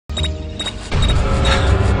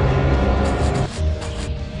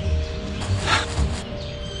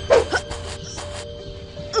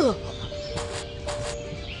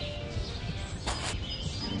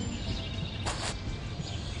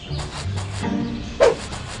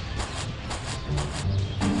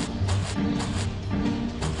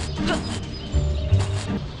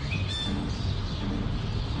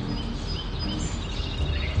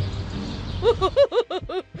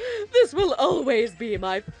always be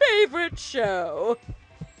my favorite show.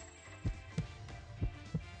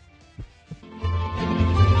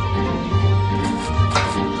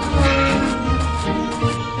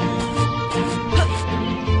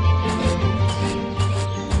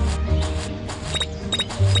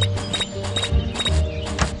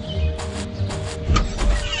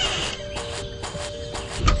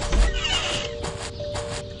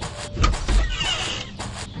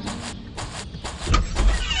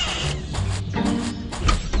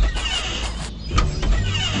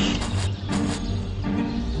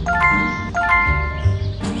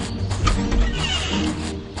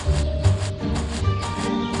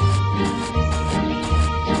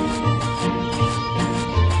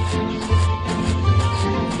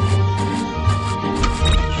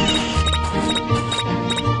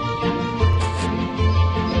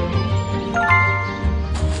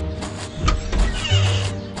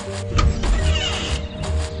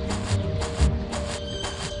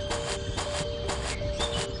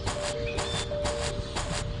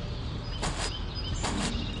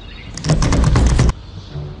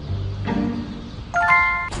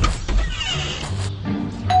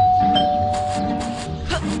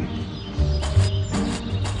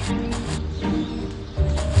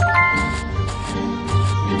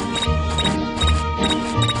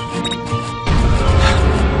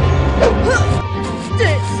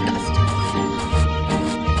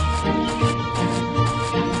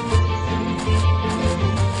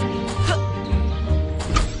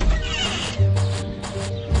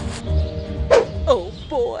 Oh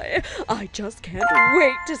boy, I just can't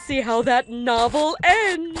wait to see how that novel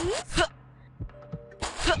ends.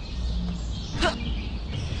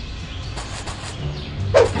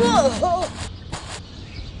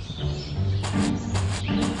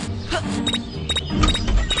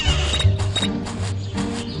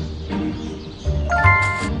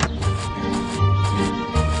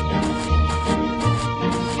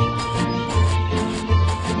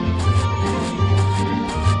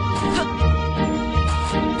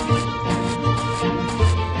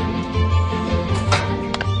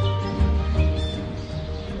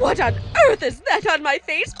 What on earth is that on my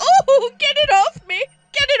face? Oh, get it off me!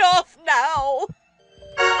 Get it off now!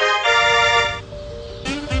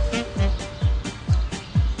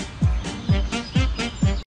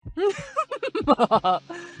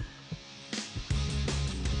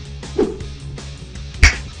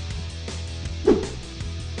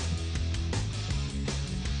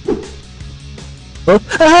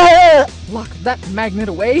 Lock that magnet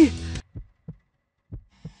away.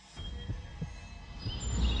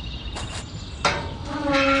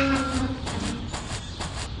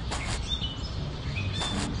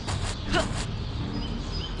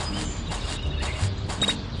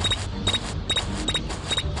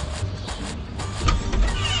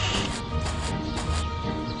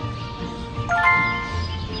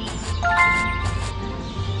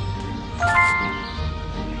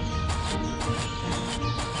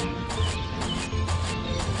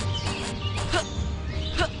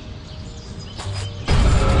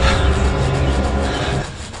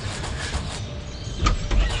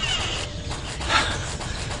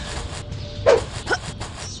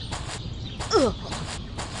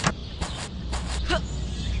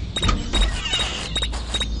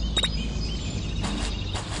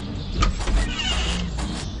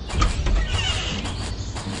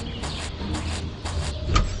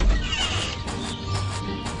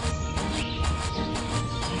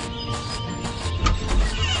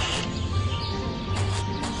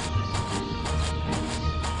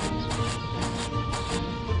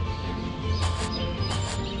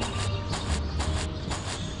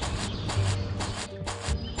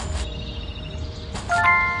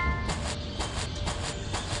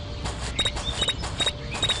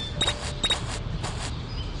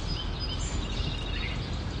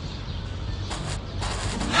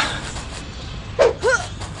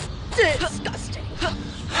 Disgusting.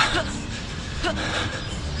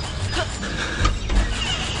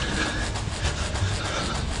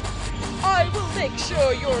 I will make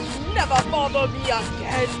sure you'll never bother me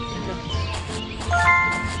again.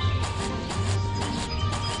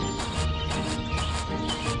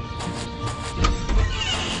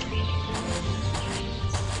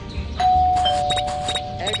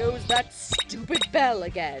 There goes that stupid bell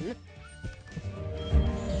again.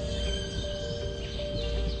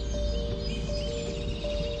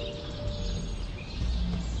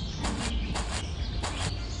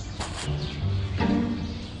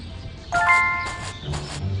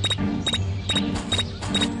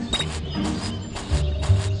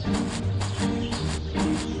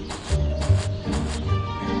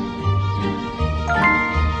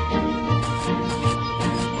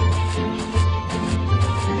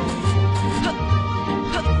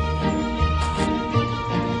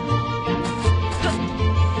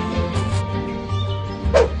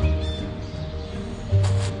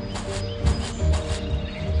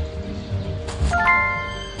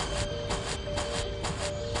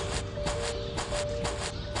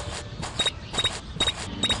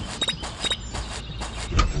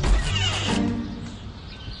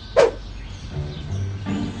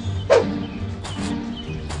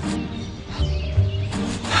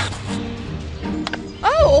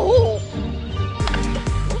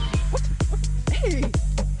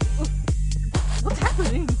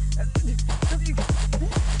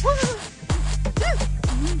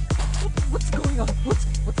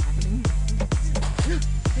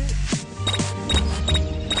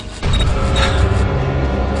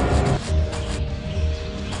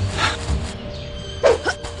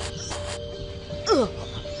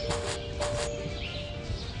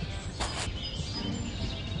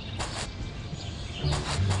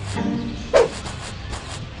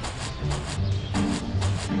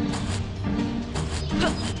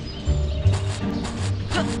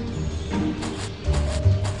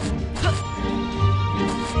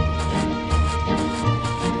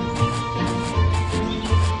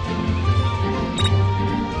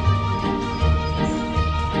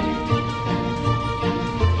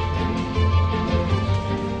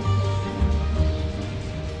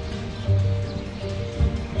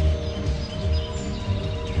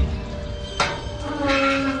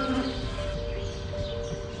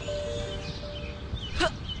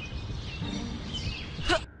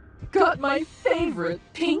 favorite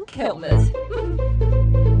pink helmet.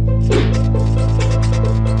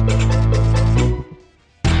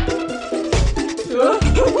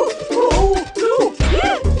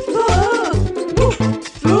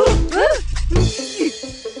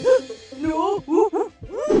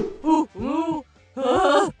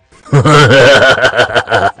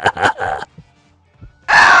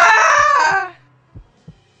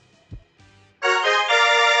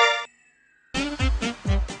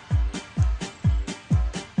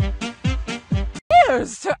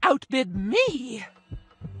 Dares to outbid me!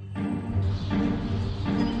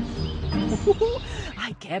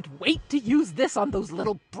 I can't wait to use this on those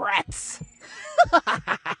little brats!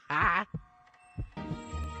 I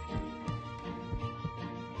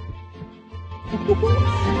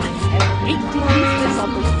can't wait to use this on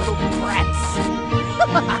those little brats!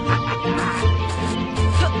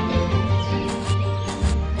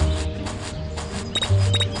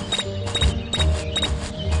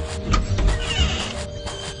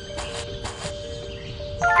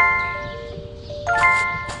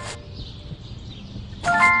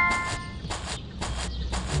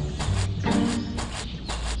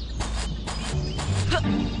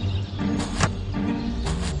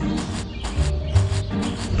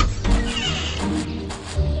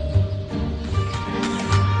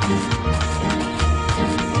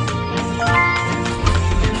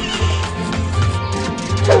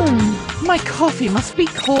 My coffee must be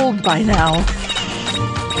cold by now.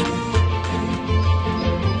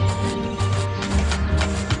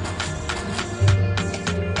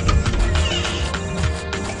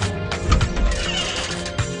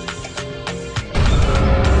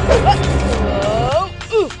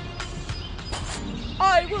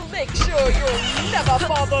 I will make sure you'll never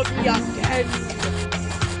bother me again!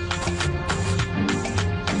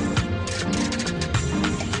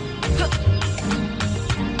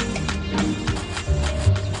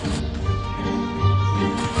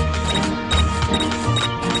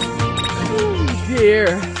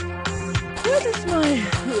 Dear, why does my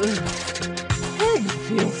head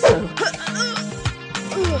feel so?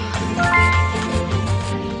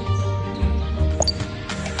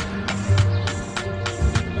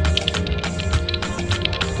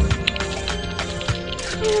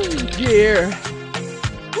 Oh dear,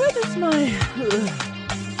 why does my head?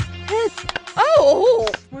 Oh!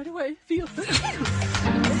 Why do I feel?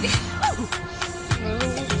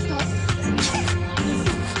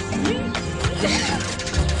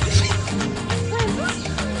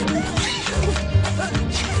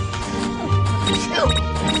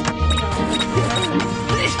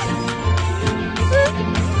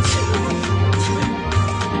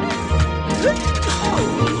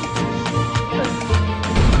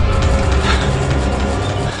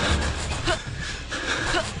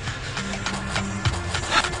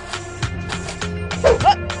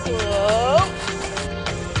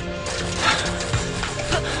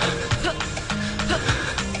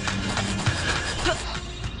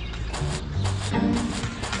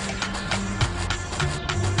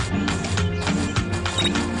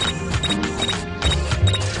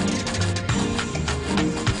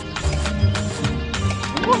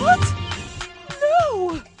 What?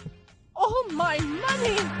 No! All my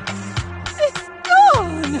money! It's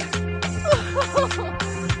gone!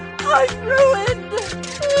 I'm ruined!